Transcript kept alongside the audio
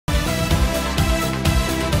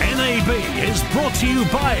brought to you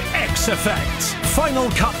by xFPX. Final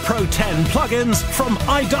Cut Pro 10 plugins from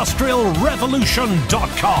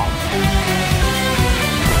industrialrevolution.com.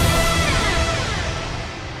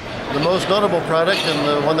 The most notable product, and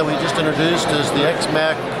the one that we just introduced, is the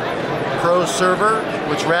xMac Pro server,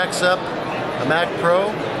 which racks up a Mac Pro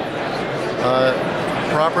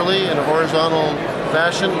properly in a horizontal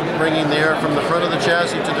fashion, bringing the air from the front of the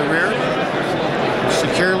chassis to the rear,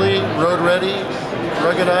 securely, road ready,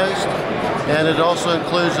 ruggedized, and it also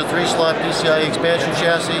includes a 3-slot PCIe expansion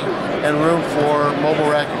chassis and room for mobile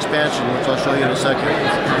rack expansion, which I'll show you in a second.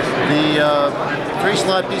 The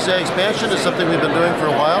 3-slot PCIe expansion is something we've been doing for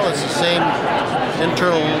a while. It's the same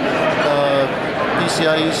internal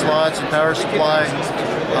PCIe slots and power supply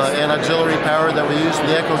and auxiliary power that we use in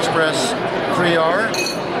the Echo Express 3R,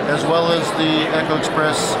 as well as the Echo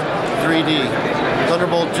Express 3D.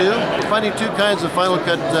 Thunderbolt 2, finding two kinds of Final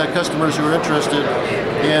Cut customers who are interested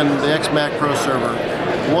in the xMac Pro server.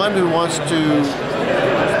 One who wants to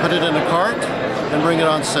put it in a cart and bring it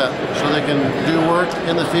on set, so they can do work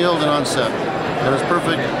in the field and on set. And it's a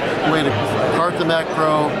perfect way to cart the Mac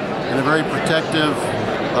Pro in a very protective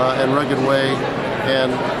and rugged way,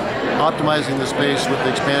 and optimizing the space with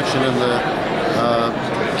the expansion and the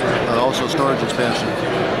also storage expansion.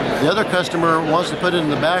 The other customer wants to put it in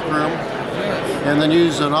the back room and then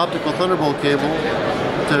use an optical Thunderbolt cable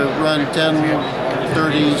to run 10,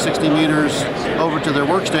 30, 60 meters over to their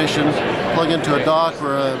workstation, plug into a dock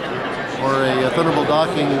or a Thunderbolt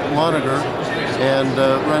docking monitor, and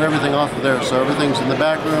run everything off of there. So everything's in the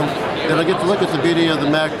back room. They don't get to look at the beauty of the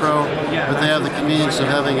Mac Pro, but they have the convenience of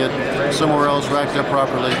having it somewhere else racked up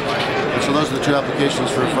properly. And so those are the two applications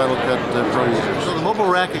for Final Cut Pro users. So the mobile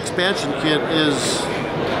rack expansion kit is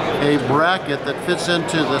a bracket that fits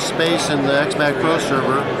into the space in the xMac Pro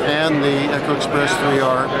server and the Echo Express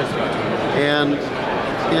 3R, and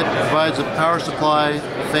it provides a power supply,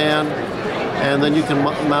 fan, and then you can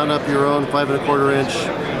mount up your own 5¼ inch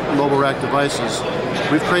mobile rack devices.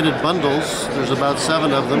 We've created bundles. There's about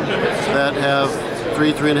 7 of them that have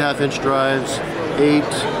 3.5 inch drives, 8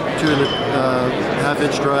 2.5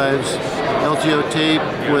 inch drives, LTO tape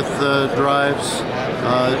with drives,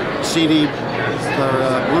 CD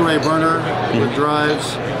or Blu-ray burner with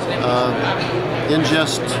drives,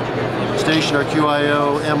 ingest station or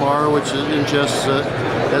QIO MR, which ingests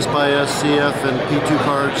SPIS, CF, and P2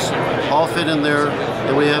 cards, all fit in there,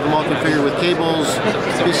 and we have them all configured with cables,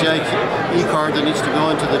 PCIe card that needs to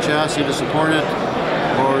go into the chassis to support it,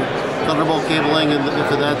 or Thunderbolt cabling if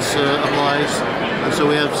that applies. And so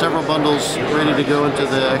we have several bundles ready to go into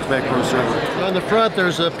the xMac Pro server. On the front,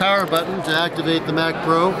 there's a power button to activate the Mac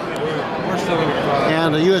Pro,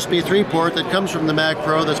 and a USB 3 port that comes from the Mac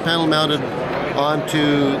Pro that's panel mounted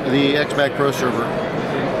onto the xMac Pro server.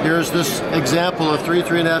 Here's this example of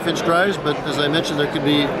 3.5 inch drives, but as I mentioned, there could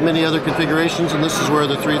be many other configurations, and this is where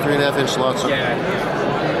the 3.5 inch slots are.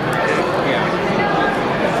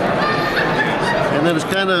 And then it's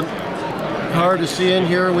kind of hard to see in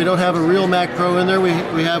here. We don't have a real Mac Pro in there.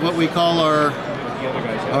 We have what we call our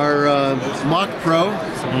mock Pro.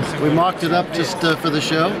 We mocked it up just for the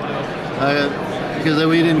show because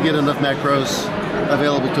we didn't get enough Mac Pros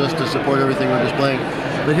available to us to support everything we're displaying.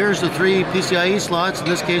 But here's the 3 PCIe slots. In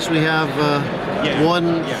this case, we have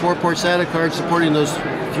one 4-port SATA card supporting those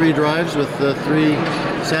 3 drives with 3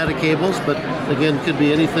 SATA cables. But again, could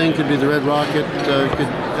be anything. Could be the Red Rocket,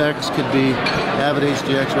 could be Avid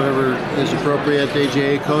HDX, whatever is appropriate.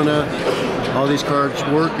 AJA, Kona. All these cards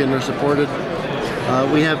work and are supported.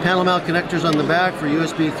 We have panel mount connectors on the back for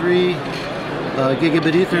USB 3,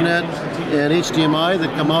 Gigabit Ethernet, and HDMI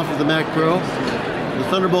that come off of the Mac Pro. The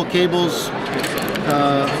Thunderbolt cables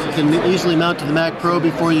can easily mount to the Mac Pro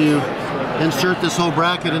before you insert this whole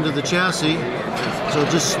bracket into the chassis. So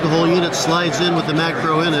just the whole unit slides in with the Mac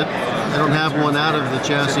Pro in it. I don't have one out of the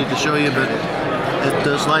chassis to show you, but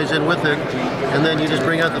it slides in with it. And then you just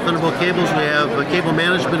bring out the Thunderbolt cables. We have cable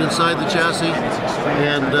management inside the chassis,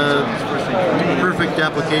 and perfect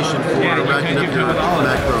application for racking up your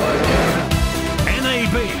Mac Pro.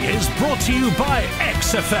 NAB is brought to you by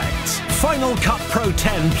xFPX. Final Cut Pro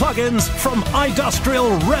 10 plugins from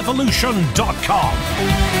industrialrevolution.com.